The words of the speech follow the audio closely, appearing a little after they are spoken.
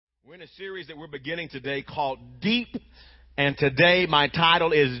We're in a series that we're beginning today called Deep, and today my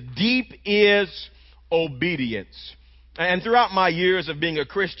title is Deep is Obedience. And throughout my years of being a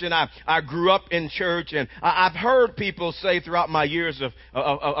Christian, I grew up in church, and I've heard people say throughout my years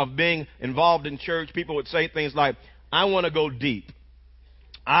of being involved in church, people would say things like, I want to go deep.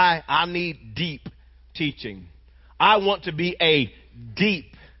 I need deep teaching. I want to be a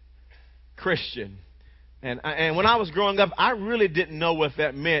deep Christian. And when I was growing up, I really didn't know what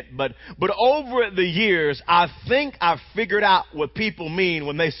that meant. But over the years, I think I've figured out what people mean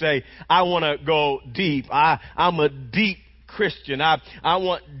when they say, I want to go deep. I'm a deep Christian. I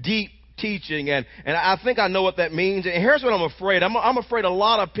want deep teaching. And I think I know what that means. And here's what I'm afraid. I'm afraid a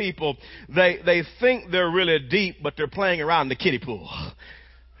lot of people, they think they're really deep, but they're playing around in the kiddie pool.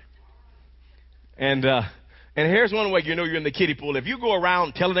 And here's one way you know you're in the kiddie pool. If you go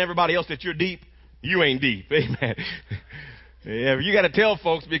around telling everybody else that you're deep, you ain't deep. Amen. Yeah, you got to tell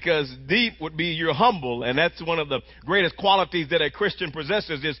folks, because deep would be you're humble, and that's one of the greatest qualities that a Christian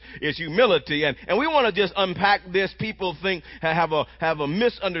possesses is humility. And we want to just unpack this. People have a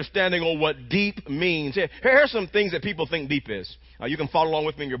misunderstanding on what deep means. Here's some things that people think deep is. You can follow along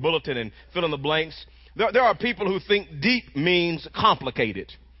with me in your bulletin and fill in the blanks. There are people who think deep means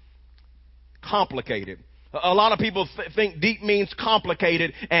complicated. Complicated. A lot of people think deep means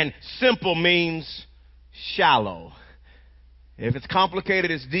complicated and simple means shallow. If it's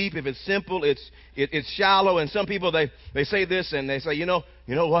complicated, it's deep. If it's simple, it's shallow. And some people, they say this and they say, you know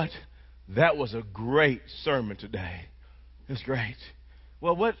what? That was a great sermon today. It was great.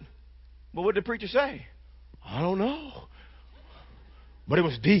 Well, what did the preacher say? I don't know. But it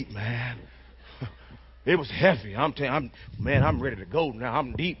was deep, man. It was heavy. I'm ready to go now.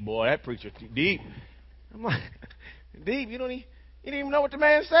 I'm deep, boy. That preacher deep. I'm like, deep? You didn't even know what the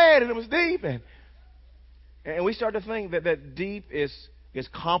man said, and it was deep. And we start to think that deep is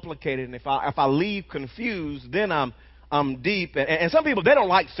complicated, and if I leave confused, then I'm deep. And some people, they don't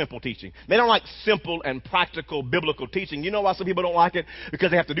like simple teaching. They don't like simple and practical biblical teaching. You know why some people don't like it? Because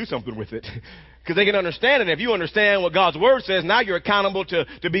they have to do something with it. Because they can understand it. If you understand what God's word says, now you're accountable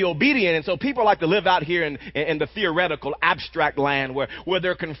to be obedient. And so people like to live out here in the theoretical, abstract land where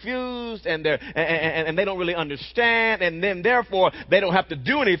they're confused and they don't really understand, and then therefore they don't have to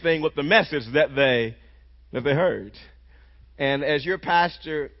do anything with the message that they heard. And as your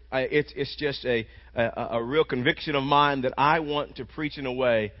pastor, it's just a real conviction of mine that I want to preach in a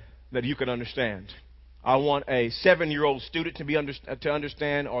way that you can understand. I want a 7-year-old student to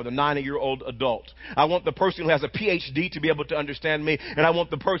understand, or the 90-year-old adult. I want the person who has a PhD to be able to understand me, and I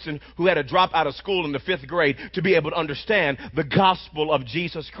want the person who had to drop out of school in the 5th grade to be able to understand the gospel of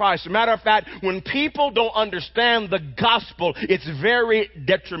Jesus Christ. As a matter of fact, when people don't understand the gospel, it's very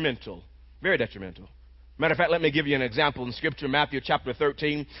detrimental. Very detrimental. Matter of fact, let me give you an example in Scripture, Matthew chapter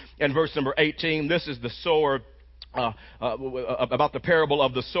 13 and verse number 18. This is the sower, about the parable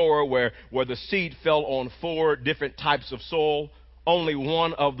of the sower where the seed fell on 4 different types of soil. Only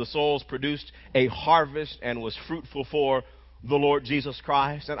one of the soils produced a harvest and was fruitful for the Lord Jesus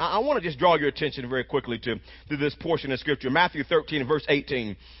Christ. And I want to just draw your attention very quickly to this portion of Scripture. Matthew 13 verse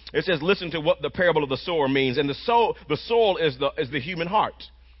 18. It says, listen to what the parable of the sower means. And the soil is the human heart.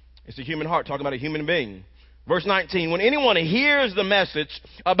 It's the human heart, talking about a human being. Verse 19, when anyone hears the message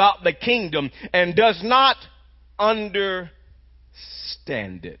about the kingdom and does not understand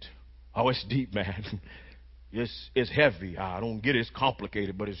it. Oh, it's deep, man. It's heavy. I don't get it. It's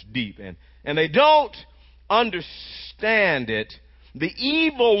complicated, but it's deep. And they don't understand it. The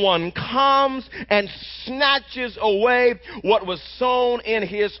evil one comes and snatches away what was sown in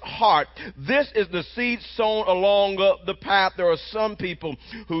his heart. This is the seed sown along the path. There are some people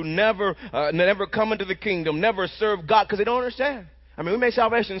who never come into the kingdom, never serve God because they don't understand. I mean, we make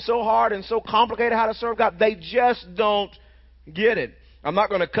salvation so hard and so complicated how to serve God. They just don't get it. I'm not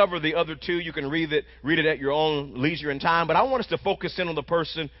going to cover the other 2. You can read it at your own leisure and time. But I want us to focus in on the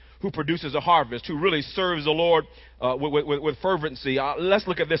person who produces a harvest, who really serves the Lord with fervency. Let's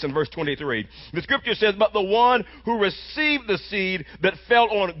look at this in verse 23. The Scripture says, but the one who received the seed that fell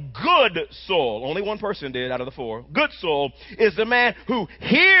on good soil, only one person did out of the 4, good soil, is the man who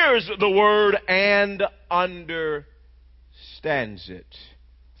hears the word and understands it.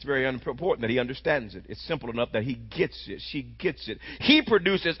 It's very important that he understands it. It's simple enough that he gets it. She gets it. He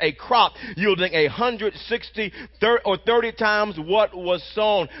produces a crop yielding 160 or 30 times what was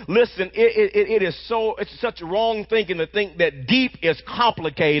sown. Listen, it's such wrong thinking to think that deep is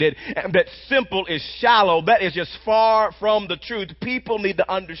complicated and that simple is shallow. That is just far from the truth. People need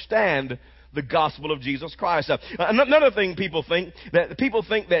to understand the gospel of Jesus Christ. Another thing people think that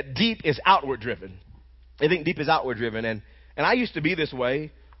deep is outward driven. They think deep is outward driven, and I used to be this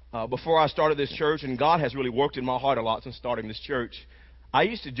way. before I started this church, and God has really worked in my heart a lot since starting this church, I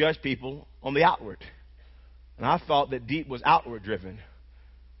used to judge people on the outward. And I thought that deep was outward driven.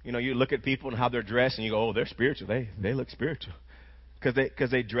 You know, you look at people and how they're dressed and you go, oh, they're spiritual. They look spiritual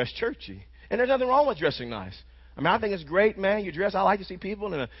because they dress churchy. And there's nothing wrong with dressing nice. I mean, I think it's great, man. You dress. I like to see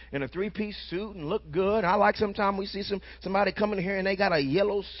people in a three-piece suit and look good. I like sometimes we see somebody coming here and they got a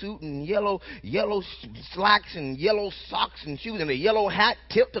yellow suit and yellow slacks and yellow socks and shoes and a yellow hat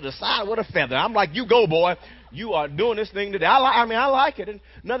tipped to the side with a feather. I'm like, you go, boy. You are doing this thing today. I like it. And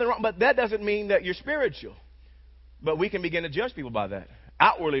nothing wrong, but that doesn't mean that you're spiritual. But we can begin to judge people by that.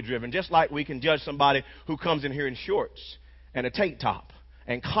 Outwardly driven, just like we can judge somebody who comes in here in shorts and a tank top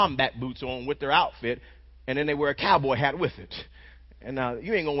and combat boots on with their outfit, and then they wear a cowboy hat with it. And now,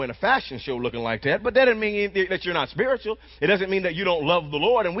 you ain't going to win a fashion show looking like that, but that doesn't mean that you're not spiritual. It doesn't mean that you don't love the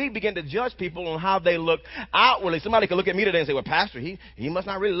Lord. And we begin to judge people on how they look outwardly. Somebody could look at me today and say, well, Pastor, he must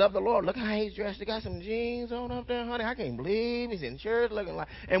not really love the Lord. Look how he's dressed. He got some jeans on up there, honey. I can't believe he's in church looking like...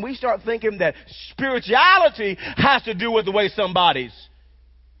 And we start thinking that spirituality has to do with the way somebody's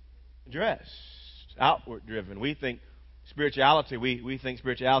dressed, outward driven. We think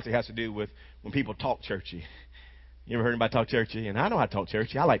spirituality has to do with when people talk churchy. You ever heard anybody talk churchy? And I know how to talk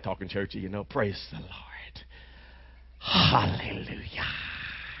churchy. I like talking churchy, you know. Praise the Lord. Hallelujah.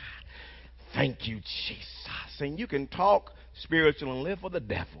 Thank you, Jesus. And you can talk spiritual and live for the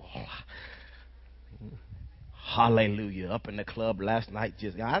devil. Hallelujah. Up in the club last night,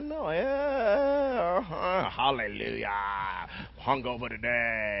 I know. Yeah. Hallelujah. Hungover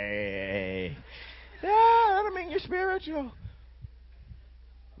today. Yeah, I don't mean you're spiritual.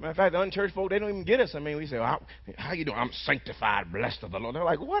 Matter of fact, the unchurched folk, they don't even get us. I mean, we say, well, how you doing? I'm sanctified, blessed of the Lord. They're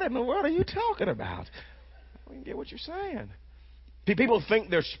like, what in the world are you talking about? I don't get what you're saying. People think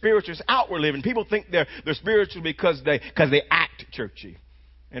they're spiritual. It's outward living. People think they're spiritual because they act churchy.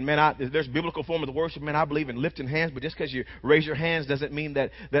 And man, there's biblical form of the worship. Man, I believe in lifting hands, but just because you raise your hands doesn't mean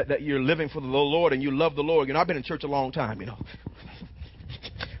that you're living for the Lord and you love the Lord. You know, I've been in church a long time, you know.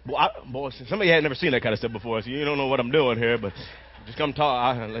 Boy, some of you had never seen that kind of stuff before, so you don't know what I'm doing here, but just come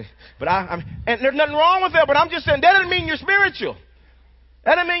talk. And there's nothing wrong with that, but I'm just saying that doesn't mean you're spiritual.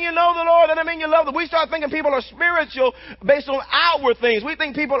 That doesn't mean you know the Lord. That doesn't mean you love them. We start thinking people are spiritual based on outward things. We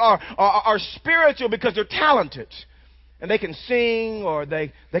think people are spiritual because they're talented. And they can sing, or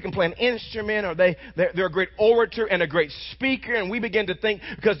they can play an instrument, or they're a great orator and a great speaker. And we begin to think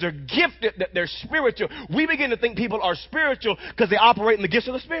because they're gifted that they're spiritual. We begin to think people are spiritual because they operate in the gifts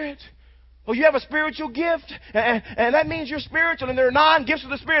of the Spirit. Well, you have a spiritual gift, and that means you're spiritual, and there are non-gifts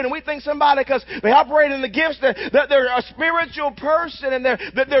of the Spirit. And we think somebody, because they operate in the gifts, that they're a spiritual person, and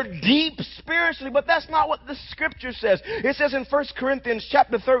that they're deep spiritually. But that's not what the Scripture says. It says in 1 Corinthians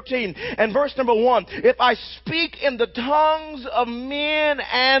chapter 13 and verse number 1, if I speak in the tongues of men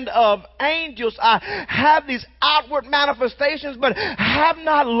and of angels, I have these outward manifestations, but have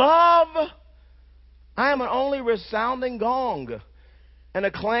not love, I am an only resounding gong and a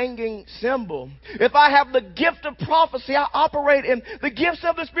clanging cymbal. If I have the gift of prophecy, I operate in the gifts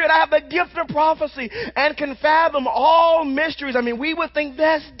of the Spirit. I have the gift of prophecy and can fathom all mysteries. I mean, we would think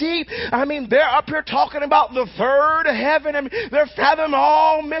that's deep. I mean, they're up here talking about the third heaven. I mean, they're fathoming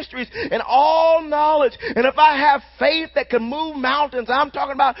all mysteries and all knowledge. And if I have faith that can move mountains, I'm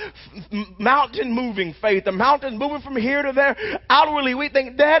talking about mountain moving faith. The mountains moving from here to there. Outwardly, we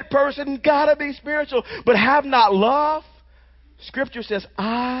think that person gotta be spiritual, but have not love. Scripture says,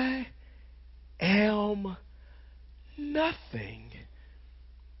 I am nothing.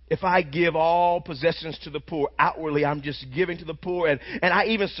 If I give all possessions to the poor, outwardly I'm just giving to the poor, and I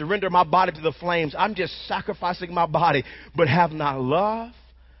even surrender my body to the flames. I'm just sacrificing my body, but have not love,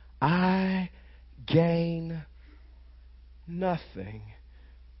 I gain nothing.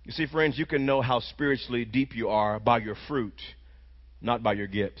 You see, friends, you can know how spiritually deep you are by your fruit, not by your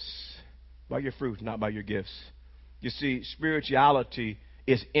gifts. By your fruit, not by your gifts. You see, spirituality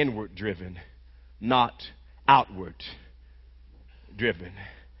is inward driven, not outward driven.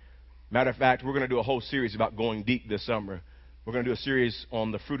 Matter of fact, we're going to do a whole series about going deep this summer. We're going to do a series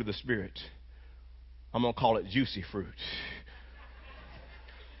on the fruit of the Spirit. I'm going to call it juicy fruit.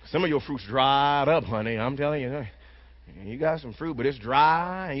 Some of your fruit's dried up, honey. I'm telling you. You got some fruit, but it's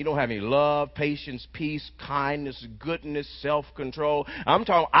dry, and you don't have any love, patience, peace, kindness, goodness, self-control. I'm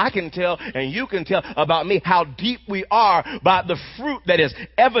talking, I can tell, and you can tell about me how deep we are by the fruit that is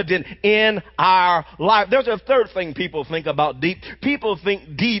evident in our life. There's a third thing people think about deep. People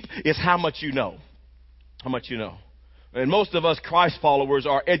think deep is how much you know. How much you know. And most of us Christ followers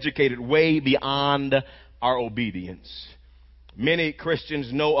are educated way beyond our obedience. Many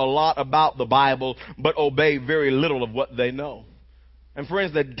Christians know a lot about the Bible, but obey very little of what they know. And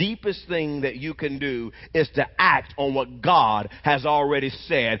friends, the deepest thing that you can do is to act on what God has already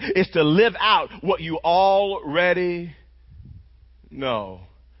said. It's to live out what you already know.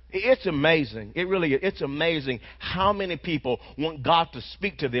 It's amazing. It really is. It's amazing how many people want God to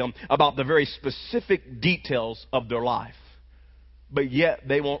speak to them about the very specific details of their life. But yet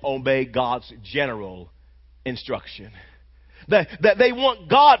they won't obey God's general instruction. That they want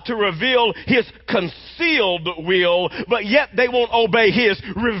God to reveal His concealed will, but yet they won't obey His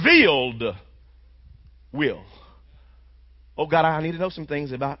revealed will. Oh, God, I need to know some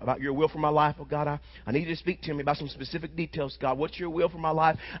things about your will for my life. Oh, God, I need you to speak to me about some specific details. God, what's your will for my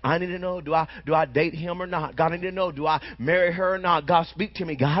life? I need to know, do I date him or not? God, I need to know, do I marry her or not? God, speak to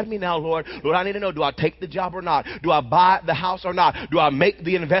me. Guide me now, Lord. Lord, I need to know, do I take the job or not? Do I buy the house or not? Do I make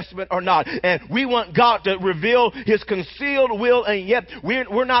the investment or not? And we want God to reveal His concealed will, and yet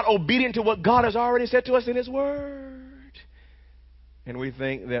we're not obedient to what God has already said to us in His Word. And we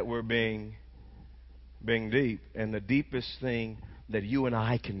think that we're being deep, and the deepest thing that you and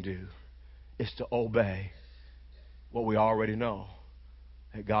I can do is to obey what we already know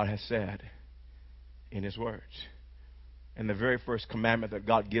that God has said in His words. And the very first commandment that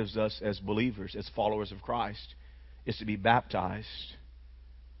God gives us as believers, as followers of Christ, is to be baptized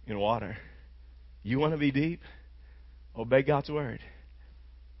in water. You want to be deep? Obey God's word.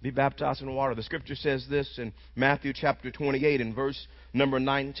 Be baptized in water. The scripture says this in Matthew chapter 28 and verse number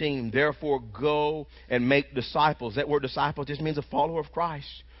 19. Therefore go and make disciples. That word disciple just means a follower of Christ.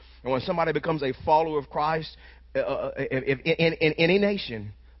 And when somebody becomes a follower of Christ in any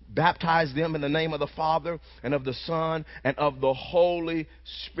nation, baptize them in the name of the Father and of the Son and of the Holy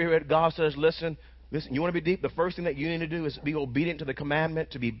Spirit. God says, listen, you want to be deep? The first thing that you need to do is be obedient to the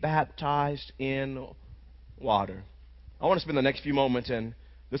commandment to be baptized in water. I want to spend the next few moments, and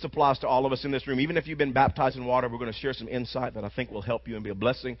this applies to all of us in this room. Even if you've been baptized in water, we're going to share some insight that I think will help you and be a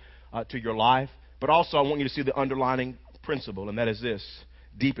blessing to your life. But also I want you to see the underlying principle, and that is this: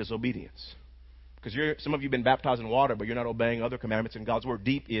 deep is obedience. Because some of you have been baptized in water, but you're not obeying other commandments in God's word.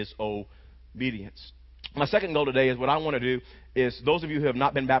 Deep is obedience. My second goal today is what I want to do is those of you who have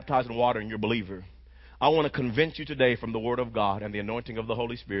not been baptized in water and you're a believer, I want to convince you today from the Word of God and the anointing of the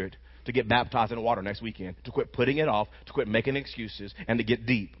Holy Spirit to get baptized in water next weekend, to quit putting it off, to quit making excuses, and to get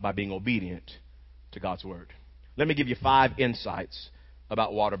deep by being obedient to God's Word. Let me give you 5 insights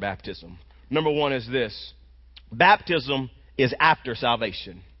about water baptism. Number 1 is this: baptism is after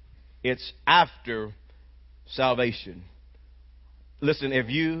salvation. It's after salvation. Listen, if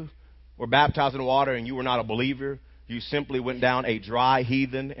you were baptized in water and you were not a believer, you simply went down a dry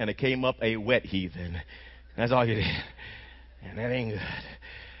heathen and it came up a wet heathen. That's all you did. And that ain't good.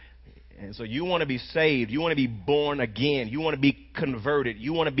 And so you want to be saved. You want to be born again. You want to be converted.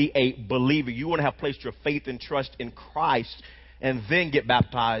 You want to be a believer. You want to have placed your faith and trust in Christ and then get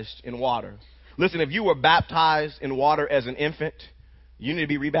baptized in water. Listen, if you were baptized in water as an infant, you need to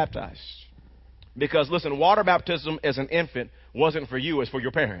be rebaptized. Because, listen, water baptism as an infant wasn't for you, it's for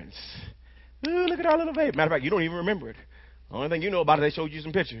your parents. Ooh, look at our little baby. Matter of fact, you don't even remember it. The only thing you know about it, they showed you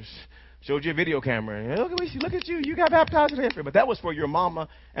some pictures. Showed you a video camera. And look at you. You got baptized as an infant. But that was for your mama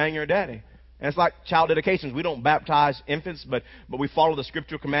and your daddy. And it's like child dedications. We don't baptize infants, but we follow the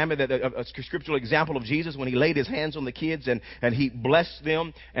scriptural commandment, that a scriptural example of Jesus when He laid His hands on the kids and He blessed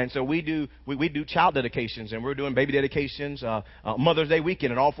them. And so we do child dedications, and we're doing baby dedications, Mother's Day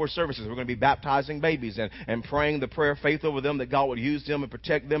weekend, and all 4 services. We're going to be baptizing babies and praying the prayer of faith over them that God would use them and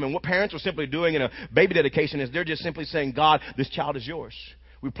protect them. And what parents are simply doing in a baby dedication is they're just simply saying, God, this child is yours.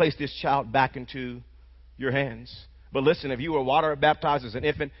 We place this child back into your hands. But listen, if you were water baptized as an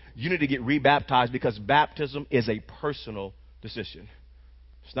infant, you need to get rebaptized, because baptism is a personal decision.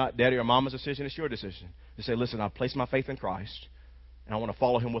 It's not daddy or mama's decision. It's your decision. You say, listen, I place my faith in Christ, and I want to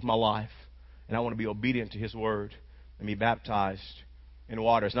follow Him with my life, and I want to be obedient to His word and be baptized in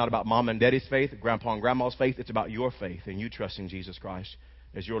water. It's not about mom and daddy's faith, grandpa and grandma's faith. It's about your faith and you trusting Jesus Christ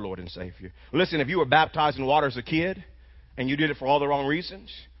as your Lord and Savior. Listen, if you were baptized in water as a kid and you did it for all the wrong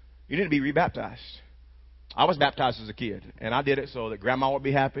reasons, you need to be rebaptized. I was baptized as a kid, and I did it so that grandma would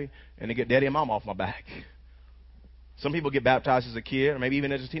be happy and to get daddy and mom off my back. Some people get baptized as a kid, or maybe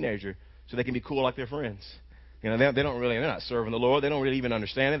even as a teenager, so they can be cool like their friends. You know, they're not serving the Lord. They don't really even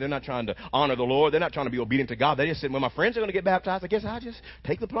understand it. They're not trying to honor the Lord. They're not trying to be obedient to God. They just said, well, my friends are going to get baptized. I guess I'll just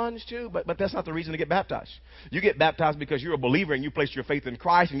take the plunge too. But that's not the reason to get baptized. You get baptized because you're a believer and you place your faith in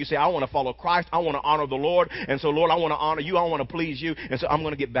Christ, and you say, I want to follow Christ. I want to honor the Lord. And so, Lord, I want to honor you. I want to please you. And so I'm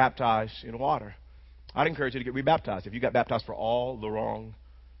going to get baptized in water. I'd encourage you to get rebaptized if you got baptized for all the wrong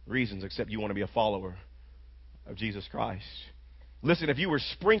reasons, except you want to be a follower of Jesus Christ. Listen, if you were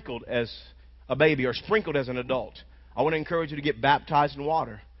sprinkled as a baby or sprinkled as an adult, I want to encourage you to get baptized in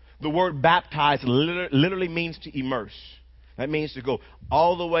water. The word baptize literally means to immerse. That means to go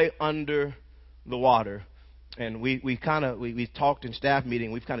all the way under the water. And we talked in staff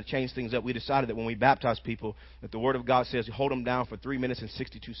meeting. We've kind of changed things up. We decided that when we baptize people, that the Word of God says you hold them down for 3 minutes and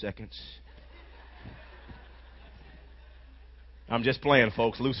 62 seconds. I'm just playing,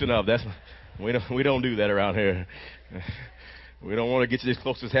 folks. Loosen up. We don't do that around here. We don't want to get you as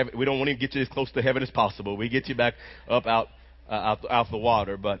close as heaven. We don't want to get you as close to heaven as possible. We get you back up out the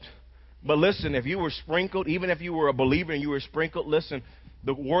water. But listen, if you were sprinkled, even if you were a believer and you were sprinkled, listen.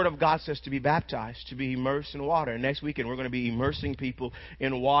 The Word of God says to be baptized, to be immersed in water. And next weekend, we're going to be immersing people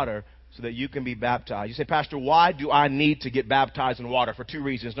in water so that you can be baptized. You say, Pastor, why do I need to get baptized in water? For 2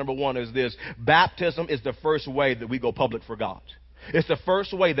 reasons. Number one is this. Baptism is the first way that we go public for God. It's the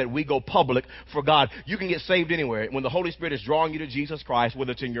first way that we go public for God. You can get saved anywhere. When the Holy Spirit is drawing you to Jesus Christ,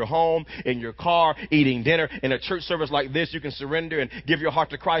 whether it's in your home, in your car, eating dinner, in a church service like this, you can surrender and give your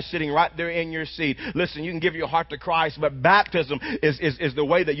heart to Christ sitting right there in your seat. Listen, you can give your heart to Christ, but baptism is the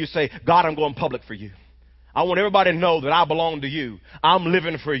way that you say, God, I'm going public for you. I want everybody to know that I belong to you. I'm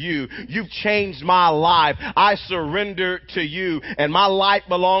living for you. You've changed my life. I surrender to you, and my life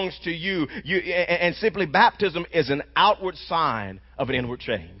belongs to you. And simply baptism is an outward sign of an inward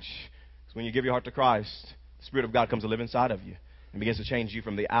change. So when you give your heart to Christ, the Spirit of God comes to live inside of you and begins to change you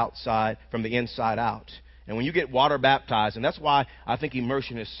from the inside out. And when you get water baptized, and that's why I think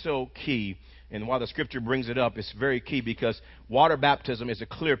immersion is so key, and why the Scripture brings it up, it's very key because water baptism is a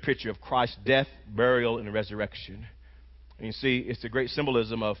clear picture of Christ's death, burial, and resurrection. And you see, it's a great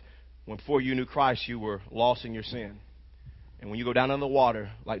symbolism of when before you knew Christ, you were lost in your sin. And when you go down in the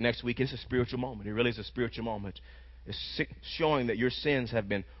water, like next week, it's a spiritual moment. It really is a spiritual moment. It's showing that your sins have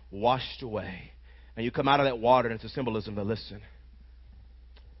been washed away. And you come out of that water, and it's a symbolism that, listen,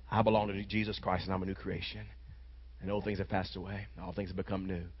 I belong to Jesus Christ, and I'm a new creation. And old things have passed away. All things have become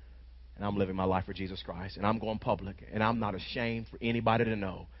new. And I'm living my life for Jesus Christ. And I'm going public. And I'm not ashamed for anybody to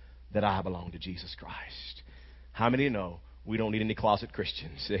know that I belong to Jesus Christ. How many know we don't need any closet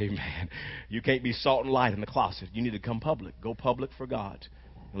Christians? Amen. You can't be salt and light in the closet. You need to come public. Go public for God.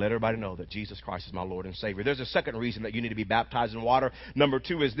 And let everybody know that Jesus Christ is my Lord and Savior. There's a second reason that you need to be baptized in water. Number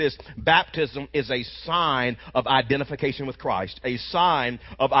 2 is this. Baptism is a sign of identification with Christ. A sign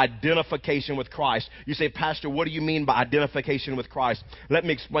of identification with Christ. You say, Pastor, what do you mean by identification with Christ? Let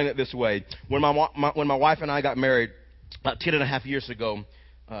me explain it this way. When my wife and I got married about 10.5 years ago,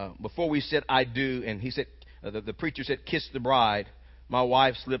 before we said I do, and he said, the preacher said, kiss the bride, my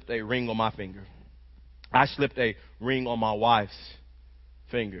wife slipped a ring on my finger. I slipped a ring on my wife's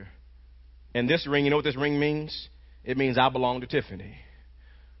finger. And this ring, you know what this ring means? It means I belong to Tiffany.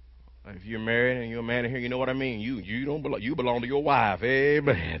 If you're married and you're a man in here, you know what I mean. You don't belong. You belong to your wife.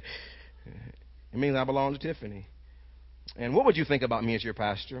 Amen. It means I belong to Tiffany. And what would you think about me as your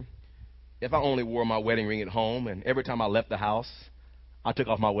pastor if I only wore my wedding ring at home and every time I left the house, I took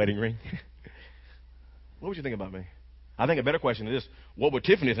off my wedding ring? What would you think about me? I think a better question is this: what would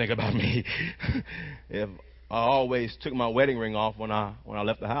Tiffany think about me if I always took my wedding ring off when I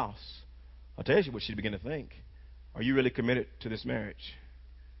left the house? I'll tell you what she'd begin to think. Are you really committed to this marriage?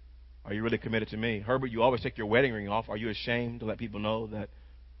 Are you really committed to me? Herbert, you always take your wedding ring off. Are you ashamed to let people know that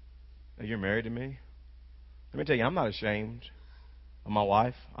you're married to me? Let me tell you, I'm not ashamed of my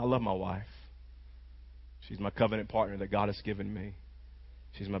wife. I love my wife. She's my covenant partner that God has given me.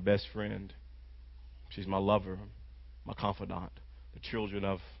 She's my best friend. She's my lover, my confidant, the children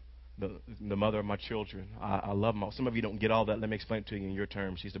of the mother of my children. I love them all. Some of you don't get all that. Let me explain it to you in your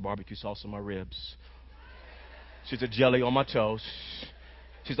terms. She's the barbecue sauce on my ribs. She's the jelly on my toast.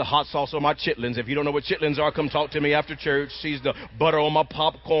 She's the hot sauce on my chitlins. If you don't know what chitlins are, come talk to me after church. She's the butter on my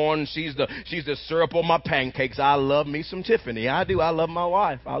popcorn. She's the syrup on my pancakes. I love me some Tiffany. I do. I love my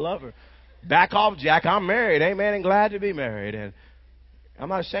wife. I love her. Back off, Jack. I'm married. Amen. And glad to be married. And I'm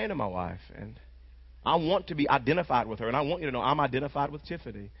not ashamed of my wife. And I want to be identified with her. And I want you to know I'm identified with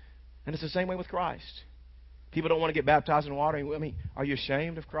Tiffany. And it's the same way with Christ. People don't want to get baptized in water. I mean, are you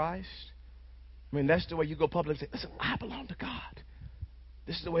ashamed of Christ? I mean, that's the way you go public and say, listen, I belong to God.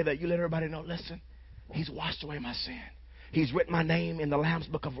 This is the way that you let everybody know, listen, He's washed away my sin. He's written my name in the Lamb's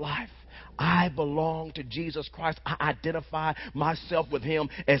Book of Life. I belong to Jesus Christ. I identify myself with Him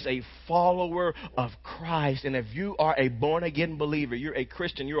as a follower of Christ. And if you are a born-again believer, you're a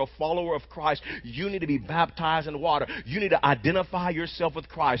Christian, you're a follower of Christ, you need to be baptized in water. You need to identify yourself with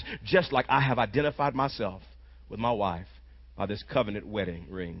Christ, just like I have identified myself with my wife by this covenant wedding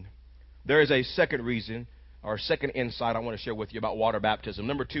ring. There is a second reason, or second insight I want to share with you about water baptism.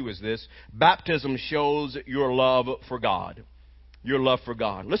 Number 2 is this: baptism shows your love for God. your love for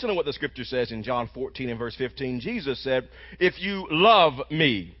God. Listen to what the scripture says in John 14 and verse 15. Jesus said, if you love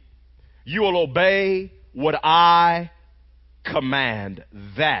me, you will obey what I command.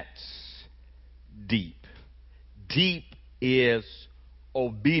 That's deep. Deep is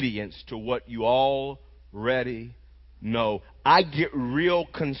obedience to what you already know. I get real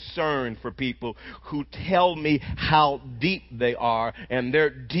concerned for people who tell me how deep they are, and they're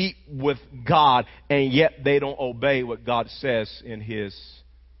deep with God, and yet they don't obey what God says in His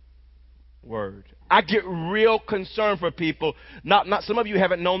Word. I get real concerned for people. Not some of you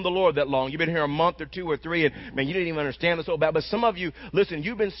haven't known the Lord that long. You've been here a month or two or three, and man, you didn't even understand this so bad. But some of you, listen,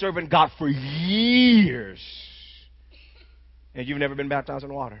 you've been serving God for years, and you've never been baptized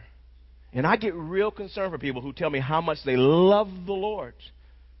in water. And I get real concerned for people who tell me how much they love the Lord,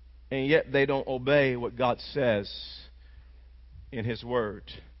 and yet they don't obey what God says in His Word.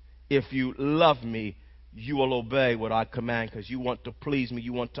 If you love me, you will obey what I command, because you want to please me.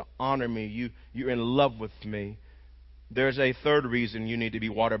 You want to honor me. You're in love with me. There's a third reason you need to be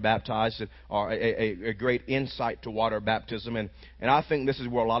water baptized, or a great insight to water baptism. And I think this is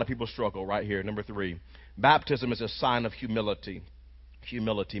where a lot of people struggle right here. Number 3, baptism is a sign of humility.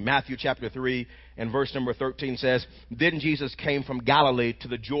 Humility. Matthew chapter 3 and verse number 13 says, then Jesus came from Galilee to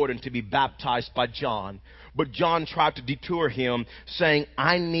the Jordan to be baptized by John. But John tried to detour him, saying,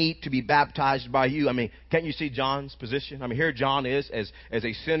 I need to be baptized by you. I mean, can't you see John's position? I mean, here John is as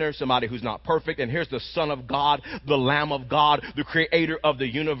a sinner, somebody who's not perfect. And here's the Son of God, the Lamb of God, the creator of the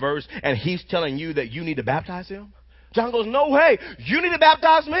universe. And he's telling you that you need to baptize him? John goes, no way. You need to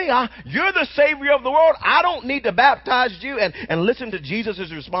baptize me. You're the Savior of the world. I don't need to baptize you. And listen to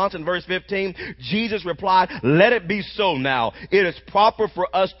Jesus' response in verse 15. Jesus replied, let it be so now. It is proper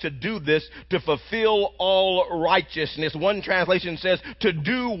for us to do this to fulfill all righteousness. One translation says to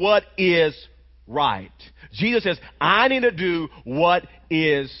do what is right. Jesus says, I need to do what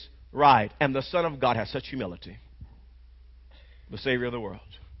is right. And the Son of God has such humility. The Savior of the world.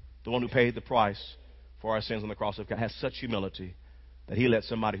 The one who paid the price for our sins on the cross of God, has such humility that He let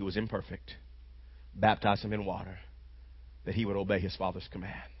somebody who was imperfect baptize him in water, that he would obey his Father's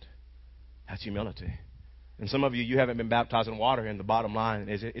command. That's humility. And some of you haven't been baptized in water, and the bottom line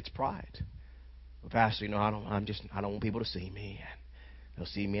is it's pride. Well, Pastor, I don't want people to see me, and they'll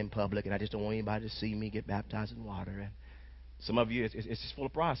see me in public, and I just don't want anybody to see me get baptized in water. And some of you, it's just full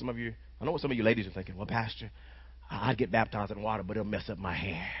of pride. Some of you, I know what some of you ladies are thinking. Well, Pastor, I'd get baptized in water, but it'll mess up my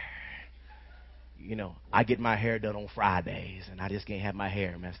hair. I get my hair done on Fridays, and I just can't have my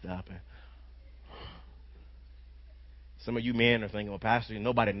hair messed up. And some of you men are thinking, well, Pastor,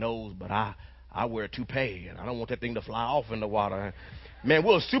 nobody knows, but I wear a toupee, and I don't want that thing to fly off in the water. Man,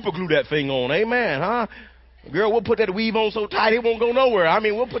 we'll super glue that thing on. Amen, huh? Girl, we'll put that weave on so tight it won't go nowhere.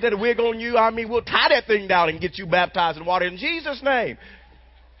 We'll put that wig on you. We'll tie that thing down and get you baptized in water in Jesus' name.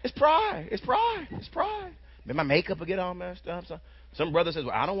 It's pride. It's pride. It's pride. Man, my makeup will get all messed up. Some brother says,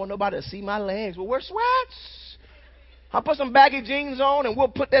 well, I don't want nobody to see my legs. Well, wear sweats. I'll put some baggy jeans on, and we'll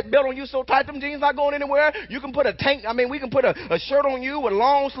put that belt on you so tight them jeans not going anywhere. You can put a tank. We can put a shirt on you with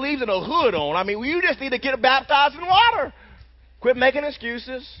long sleeves and a hood on. You just need to get baptized in water. Quit making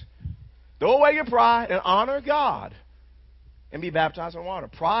excuses. Throw away your pride and honor God and be baptized in water.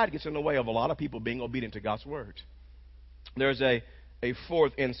 Pride gets in the way of a lot of people being obedient to God's word. There's a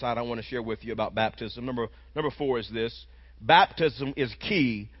fourth insight I want to share with you about baptism. Number 4 is this. Baptism is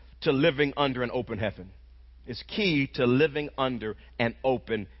key to living under an open heaven. It's key to living under an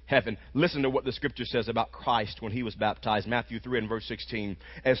open heaven. Listen to what the scripture says about Christ when he was baptized. Matthew 3 and verse 16.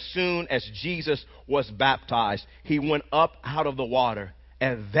 As soon as Jesus was baptized, he went up out of the water.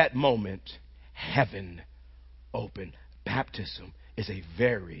 At that moment, heaven opened. Baptism is a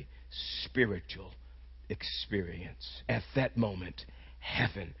very spiritual experience. At that moment,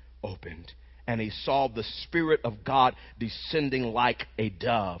 heaven opened. And he saw the Spirit of God descending like a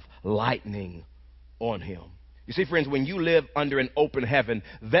dove, lightning on him. You see, friends, when you live under an open heaven,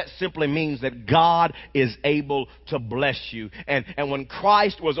 that simply means that God is able to bless you. And when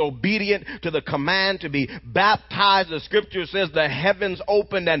Christ was obedient to the command to be baptized, the scripture says the heavens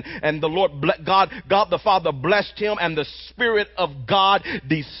opened and the Lord, God the Father blessed him, and the Spirit of God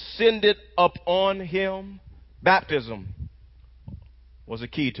descended upon him. Baptism was a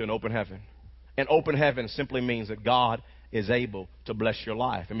key to an open heaven. An open heaven simply means that God is able to bless your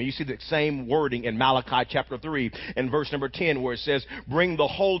life. I mean, you see the same wording in Malachi chapter 3 and verse number 10 where it says, bring the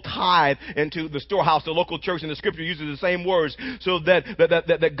whole tithe into the storehouse. The local church in the scripture uses the same words so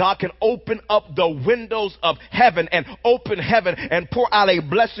that God can open up the windows of heaven and open heaven and pour out a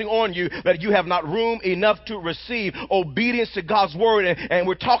blessing on you that you have not room enough to receive. Obedience to God's word. And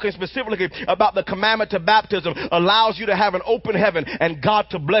we're talking specifically about the commandment to baptism allows you to have an open heaven and God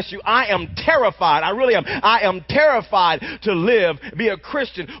to bless you. I am terrified. I really am. I am terrified to be a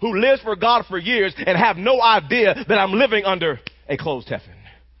Christian who lives for God for years and have no idea that I'm living under a closed heaven.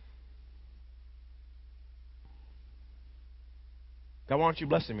 God, why aren't you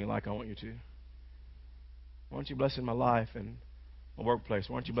blessing me like I want you to? Why aren't you blessing my life and my workplace?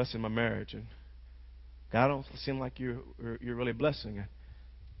 Why aren't you blessing my marriage? And God, I don't seem like you're really blessing it.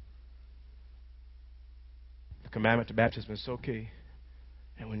 The commandment to baptism is so key.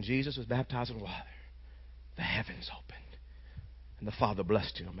 And when Jesus was baptized in water, the heavens opened. And the Father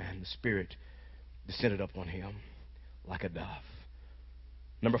blessed him, and the Spirit descended upon him like a dove.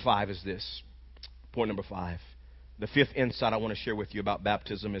 Number 5 is this. Point number 5. The fifth insight I want to share with you about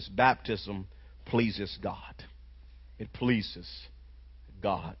baptism is baptism pleases God. It pleases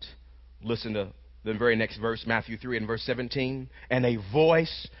God. Listen to the very next verse, Matthew 3 and verse 17. And a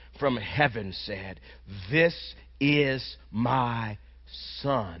voice from heaven said, this is my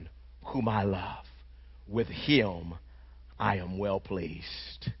Son, whom I love. With him I am well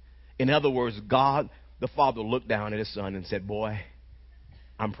pleased. In other words, God, the Father, looked down at his Son and said, boy,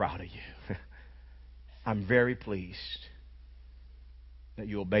 I'm proud of you. I'm very pleased that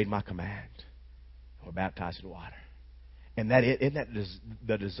you obeyed my command and were baptized in water. And isn't that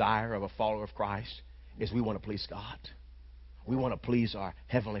the desire of a follower of Christ? Is we want to please God. We want to please our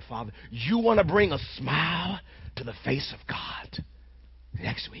Heavenly Father. You want to bring a smile to the face of God.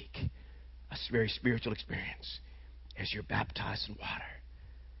 Next week, a very spiritual experience as you're baptized in water.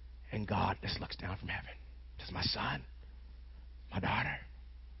 And God just looks down from heaven. Says, my son, my daughter,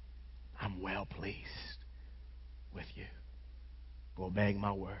 I'm well pleased with you for obeying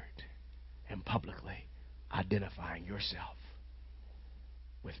my word and publicly identifying yourself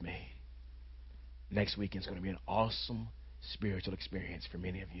with me. Next weekend is going to be an awesome spiritual experience for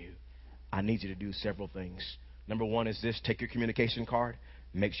many of you. I need you to do several things. Number 1 is this. Take your communication card.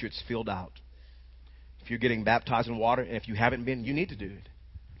 Make sure it's filled out. If you're getting baptized in water, and if you haven't been, you need to do it.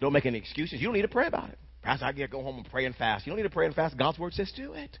 Don't make any excuses. You don't need to pray about it. Perhaps I get to go home and pray and fast. You don't need to pray and fast. God's word says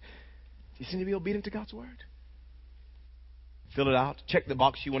do it. You seem to be obedient to God's word. Fill it out. Check the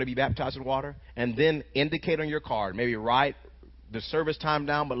box you want to be baptized in water. And then indicate on your card. Maybe write the service time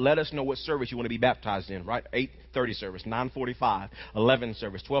down, but let us know what service you want to be baptized in. Right? 8:30 service, 9:45, 11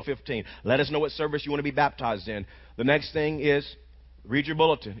 service, 12:15. Let us know what service you want to be baptized in. The next thing is read your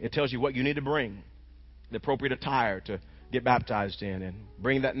bulletin. It tells you what you need to bring, the appropriate attire to get baptized in, and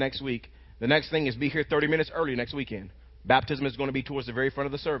bring that next week. The next thing is be here 30 minutes early next weekend. Baptism is going to be towards the very front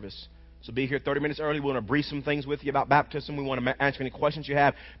of the service. So be here 30 minutes early. We want to brief some things with you about baptism. We want to answer any questions you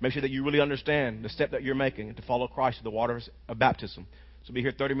have. Make sure that you really understand the step that you're making to follow Christ through the waters of baptism. So be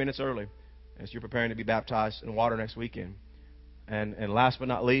here 30 minutes early as you're preparing to be baptized in water next weekend. And last but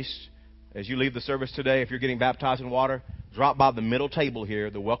not least, as you leave the service today, if you're getting baptized in water, drop by the middle table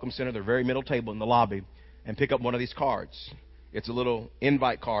here, the Welcome Center, the very middle table in the lobby, and pick up one of these cards. It's a little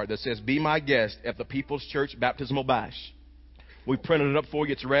invite card that says, be my guest at the People's Church Baptismal Bash. We printed it up for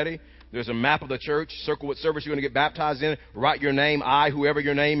you. It's ready. There's a map of the church. Circle what service you're going to get baptized in. Write your name, whoever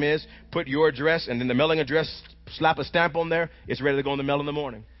your name is. Put your address, and then the mailing address, slap a stamp on there. It's ready to go in the mail in the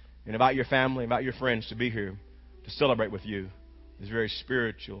morning. And invite your family, invite your friends to be here to celebrate with you this very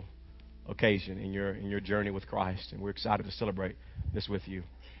spiritual occasion in your journey with Christ. And we're excited to celebrate this with you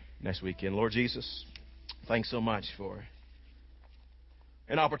next weekend. Lord Jesus, thanks so much for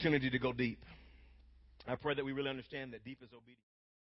an opportunity to go deep. I pray that we really understand that deep is obedience.